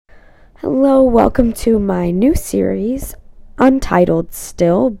Hello, welcome to my new series, untitled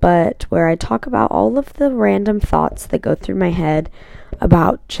still, but where I talk about all of the random thoughts that go through my head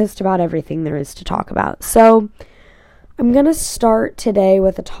about just about everything there is to talk about. So, I'm going to start today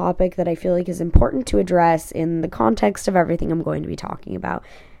with a topic that I feel like is important to address in the context of everything I'm going to be talking about,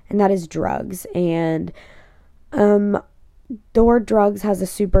 and that is drugs. And the word drugs has a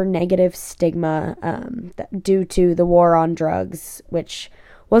super negative stigma due to the war on drugs, which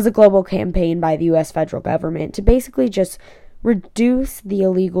was a global campaign by the U.S. federal government to basically just reduce the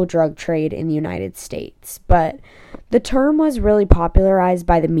illegal drug trade in the United States. But the term was really popularized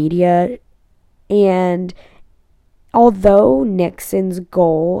by the media, and although Nixon's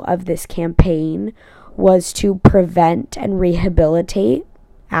goal of this campaign was to prevent and rehabilitate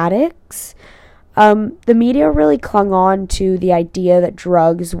addicts, the media really clung on to the idea that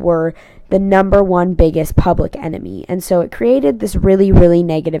drugs were the number one biggest public enemy. And so it created this really, really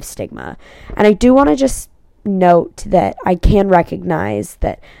negative stigma. And I do want to just note that I can recognize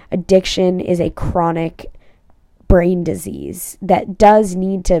that addiction is a chronic brain disease that does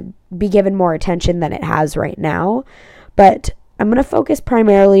need to be given more attention than it has right now. But I'm going to focus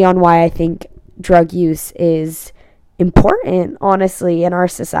primarily on why I think drug use is important, honestly, in our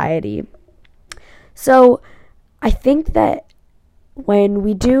society. So I think that when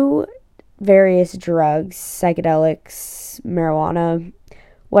we do various drugs, psychedelics, marijuana,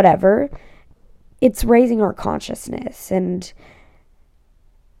 whatever, it's raising our consciousness, and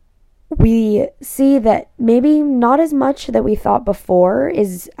we see that maybe not as much that we thought before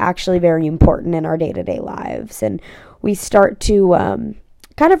is actually very important in our day-to-day lives, and we start to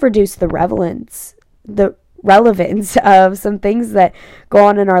kind of reduce the relevance of some things that go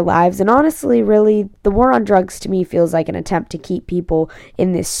on in our lives. And honestly, really, the war on drugs to me feels like an attempt to keep people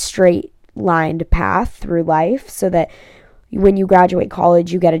in this straight lined path through life so that when you graduate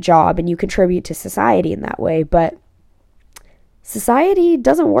college, you get a job and you contribute to society in that way. But society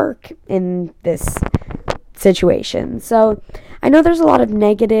doesn't work in this situation. So I know there's a lot of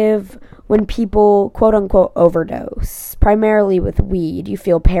negative when people quote unquote overdose, primarily with weed. You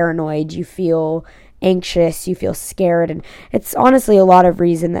feel paranoid, you feel anxious, you feel scared, and it's honestly a lot of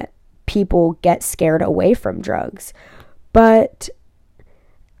reason that people get scared away from drugs. But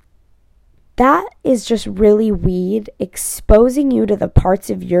that is just really weed exposing you to the parts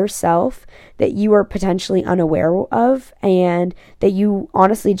of yourself that you are potentially unaware of and that you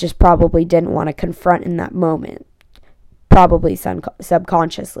honestly just probably didn't want to confront in that moment, probably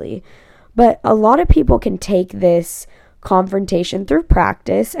subconsciously. But a lot of people can take this confrontation through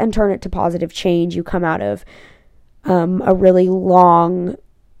practice and turn it to positive change. You come out of a really long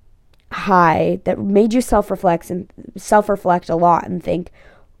high that made you self-reflect a lot and think,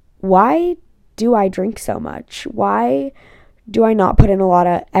 why do I drink so much? Why do I not put in a lot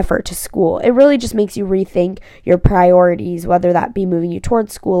of effort to school? It really just makes you rethink your priorities, whether that be moving you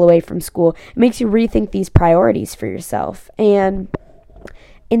towards school, away from school. It makes you rethink these priorities for yourself. And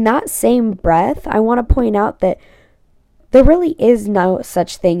in that same breath, I want to point out that there really is no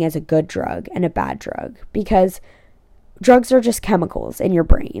such thing as a good drug and a bad drug, because drugs are just chemicals in your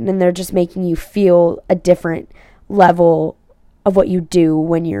brain, and they're just making you feel a different level of what you do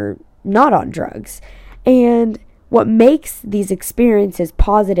when you're not on drugs. And what makes these experiences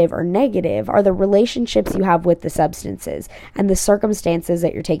positive or negative are the relationships you have with the substances and the circumstances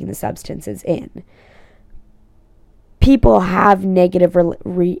that you're taking the substances in. People have negative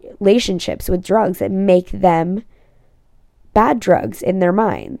relationships with drugs that make them bad drugs in their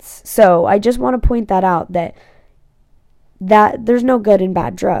minds. So I just want to point that out, that there's no good and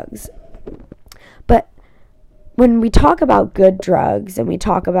bad drugs. But when we talk about good drugs and we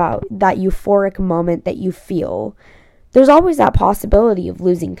talk about that euphoric moment that you feel, there's always that possibility of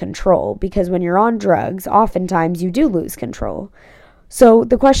losing control, because when you're on drugs, oftentimes you do lose control. So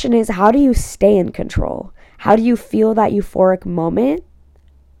the question is, how do you stay in control? How do you feel that euphoric moment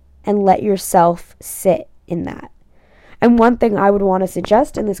and let yourself sit in that? And one thing I would want to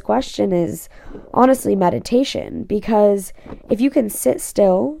suggest in this question is honestly meditation, because if you can sit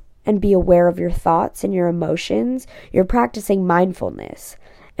still and be aware of your thoughts and your emotions, you're practicing mindfulness.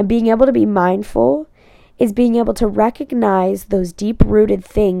 And being able to be mindful is being able to recognize those deep-rooted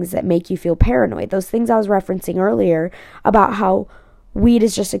things that make you feel paranoid. Those things I was referencing earlier about how weed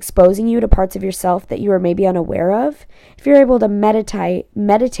is just exposing you to parts of yourself that you are maybe unaware of. If you're able to meditate,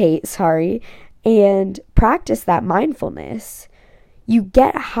 and practice that mindfulness, you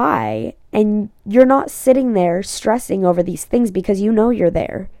get high and you're not sitting there stressing over these things, because you know you're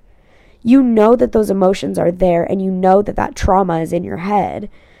there. You know that those emotions are there, and you know that that trauma is in your head.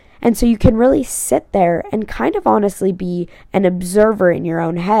 And so you can really sit there and kind of honestly be an observer in your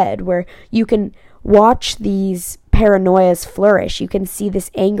own head, where you can watch these paranoias flourish. You can see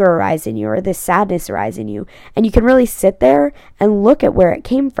this anger arise in you, or this sadness arise in you. And you can really sit there and look at where it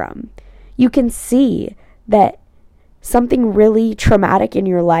came from. You can see that something really traumatic in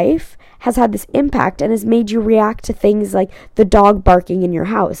your life has had this impact and has made you react to things like the dog barking in your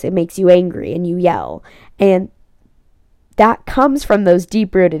house. It makes you angry and you yell. And that comes from those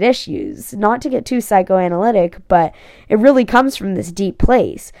deep-rooted issues. Not to get too psychoanalytic, but it really comes from this deep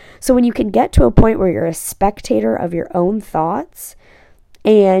place. So when you can get to a point where you're a spectator of your own thoughts,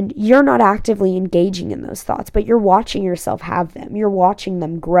 and you're not actively engaging in those thoughts, but you're watching yourself have them. You're watching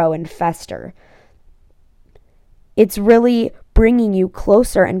them grow and fester. It's really bringing you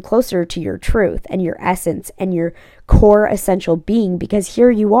closer and closer to your truth and your essence and your core essential being, because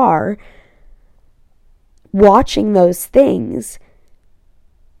here you are watching those things.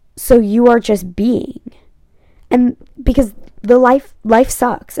 So you are just being. And because the life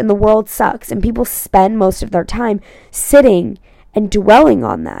sucks and the world sucks, and people spend most of their time sitting and dwelling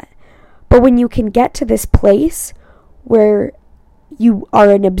on that. But when you can get to this place where you are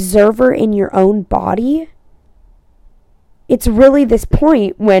an observer in your own body, it's really this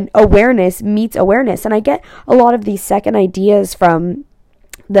point when awareness meets awareness. And I get a lot of these second ideas from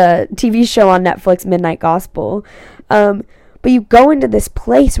the TV show on Netflix, Midnight Gospel. But you go into this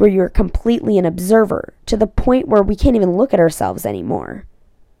place where you're completely an observer, to the point where we can't even look at ourselves anymore.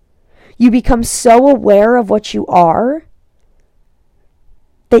 You become so aware of what you are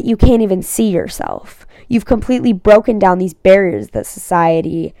that you can't even see yourself. You've completely broken down these barriers that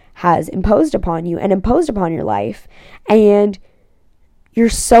society has imposed upon you and imposed upon your life. And you're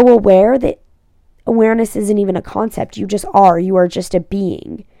so aware that awareness isn't even a concept. You just are. You are just a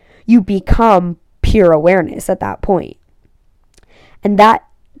being. You become pure awareness at that point. And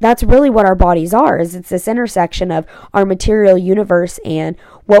that's really what our bodies are, is it's this intersection of our material universe and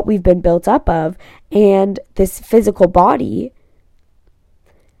what we've been built up of, and this physical body,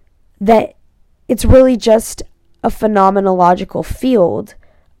 that it's really just a phenomenological field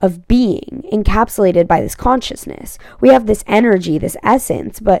of being encapsulated by this consciousness. We have this energy, this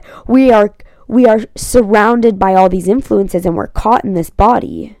essence, but we are surrounded by all these influences, and we're caught in this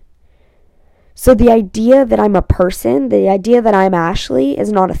body. So the idea that I'm a person, the idea that I'm Ashley,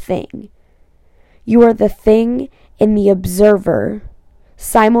 is not a thing. You are the thing and the observer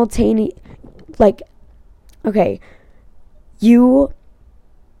simultaneously. You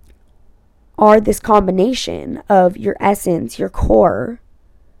are this combination of your essence, your core,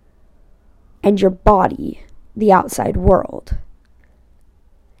 and your body, the outside world.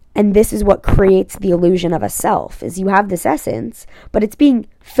 And this is what creates the illusion of a self, is you have this essence, but it's being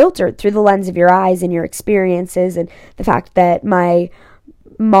filtered through the lens of your eyes and your experiences, and the fact that my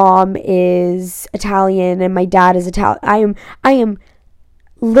mom is Italian and my dad is Italian. I am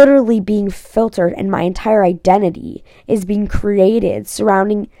literally being filtered, and my entire identity is being created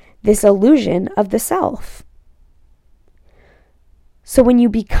surrounding this illusion of the self. So when you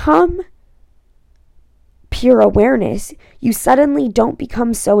become pure awareness, you suddenly don't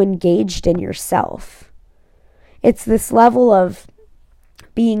become so engaged in yourself. It's this level of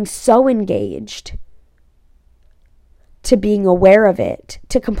being so engaged to being aware of it,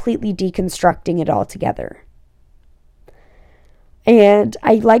 to completely deconstructing it altogether. And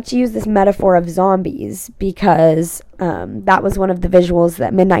I like to use this metaphor of zombies because that was one of the visuals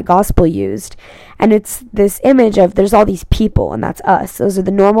that Midnight Gospel used. And it's this image of there's all these people, and that's us. Those are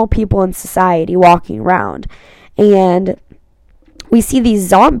the normal people in society walking around. And we see these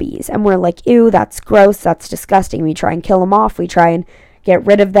zombies, and we're like, ew, that's gross, that's disgusting. We try and kill them off. We try and get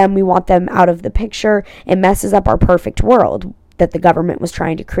rid of them. We want them out of the picture. It messes up our perfect world that the government was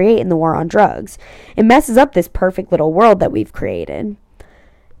trying to create in the war on drugs. It messes up this perfect little world that we've created.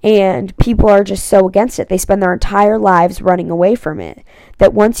 And people are just so against it. They spend their entire lives running away from it.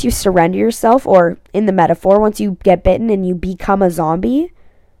 That once you surrender yourself, or in the metaphor, once you get bitten and you become a zombie,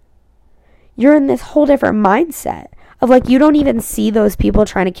 you're in this whole different mindset of you don't even see those people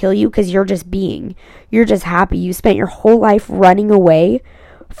trying to kill you because you're just being. You're just happy. You spent your whole life running away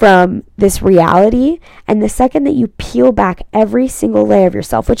from this reality, and the second that you peel back every single layer of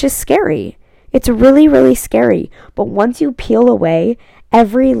yourself, which is scary, it's really, really scary, but once you peel away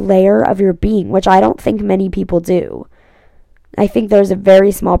every layer of your being, which I don't think many people do, I think there's a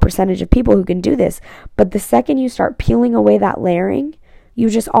very small percentage of people who can do this, but the second you start peeling away that layering, you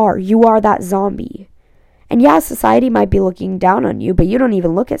are that zombie, And yeah, society might be looking down on you, but you don't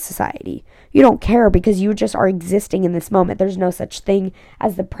even look at society. You don't care because you just are existing in this moment. There's no such thing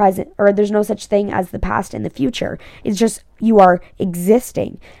as the present, or there's no such thing as the past and the future. It's just you are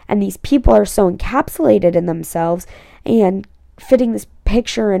existing. And these people are so encapsulated in themselves and fitting this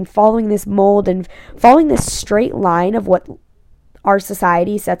picture and following this mold and following this straight line of what our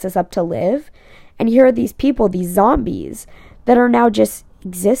society sets us up to live. And here are these people, these zombies, that are now just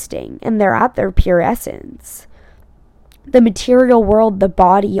existing, and they're at their pure essence. The material world, the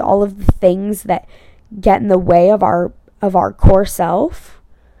body, all of the things that get in the way of our core self,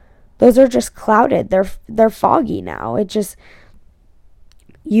 those are just clouded. They're foggy now. It just,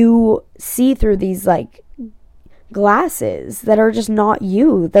 you see through these like glasses that are just not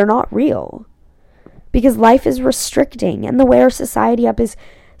you. They're not real. Because life is restricting, and the way our society is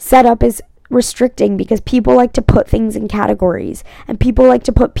set up is restricting, because people like to put things in categories, and people like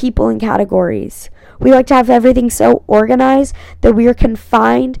to put people in categories. We like to have everything so organized that we are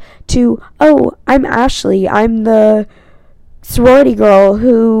confined to, oh, I'm Ashley, I'm the sorority girl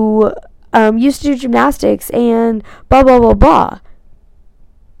who used to do gymnastics and blah blah blah blah.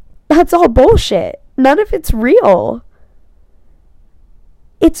 That's all bullshit. None of it's real.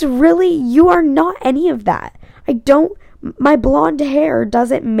 It's really, you are not any of that. My blonde hair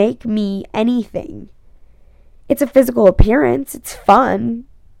doesn't make me anything. It's a physical appearance. It's fun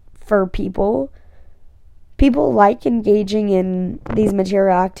for people. People like engaging in these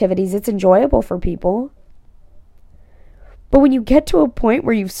material activities. It's enjoyable for people. But when you get to a point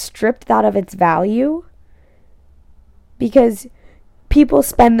where you've stripped that of its value, because people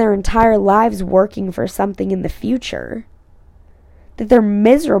spend their entire lives working for something in the future, that they're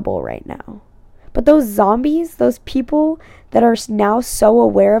miserable right now. But those zombies, those people that are now so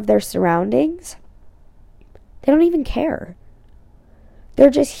aware of their surroundings, they don't even care. They're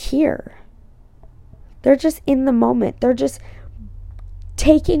just here. They're just in the moment. They're just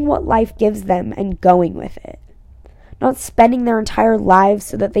taking what life gives them and going with it. Not spending their entire lives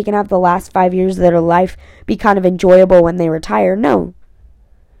so that they can have the last 5 years of their life be kind of enjoyable when they retire. No.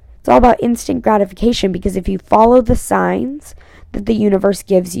 It's all about instant gratification, because if you follow the signs that the universe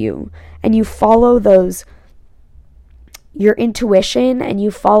gives you, and you follow your intuition, and you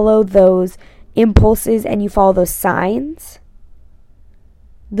follow those impulses, and you follow those signs,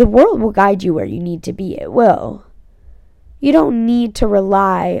 the world will guide you where you need to be. It will. You don't need to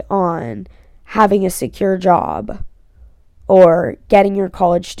rely on having a secure job or getting your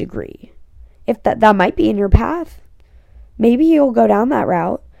college degree. If that might be in your path, maybe you'll go down that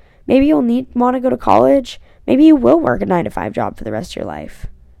route. Maybe you'll want to go to college. Maybe you will work a 9-to-5 job for the rest of your life.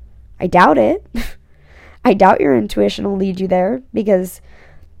 I doubt it. I doubt your intuition will lead you there, because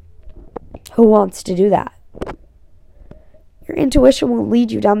who wants to do that? Your intuition will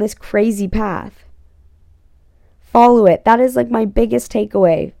lead you down this crazy path. Follow it. That is like my biggest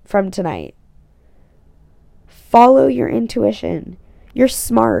takeaway from tonight. Follow your intuition. You're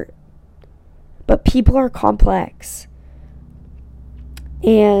smart, but people are complex.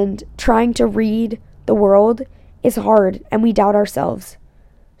 And trying to read the world is hard, and we doubt ourselves.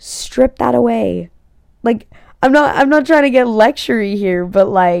 Strip that away. Like, I'm not trying to get lectury here, but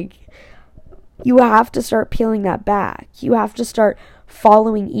like, you have to start peeling that back. You have to start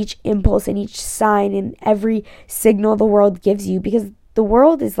following each impulse and each sign and every signal the world gives you, because the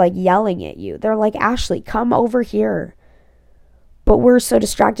world is like yelling at you. They're like, Ashley, come over here. But we're so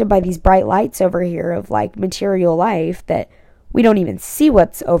distracted by these bright lights over here of like material life that we don't even see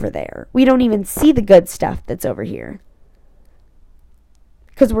what's over there. We don't even see the good stuff that's over here,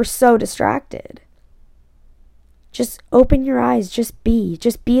 because we're so distracted. Just open your eyes. Just be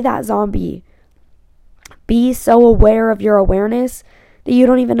that zombie. Be so aware of your awareness that you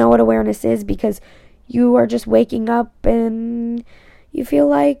don't even know what awareness is, because you are just waking up and you feel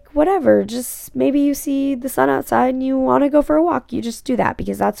like whatever. Just maybe you see the sun outside and you want to go for a walk. You just do that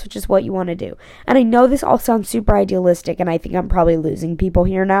because that's just what you want to do. And I know this all sounds super idealistic, and I think I'm probably losing people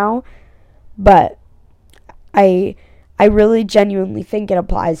here now, but I really genuinely think it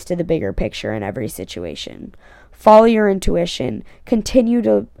applies to the bigger picture in every situation. Follow your intuition. Continue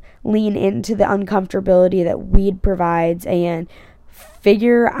to lean into the uncomfortability that weed provides, and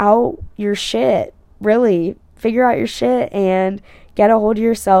figure out your shit. Really, figure out your shit and get a hold of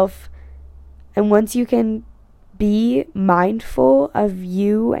yourself. And once you can be mindful of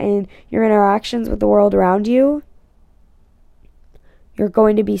you and your interactions with the world around you, you're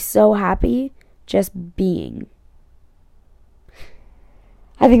going to be so happy just being.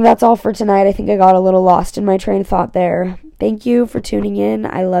 I think that's all for tonight. I think I got a little lost in my train of thought there. Thank you for tuning in.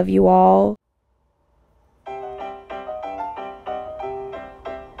 I love you all.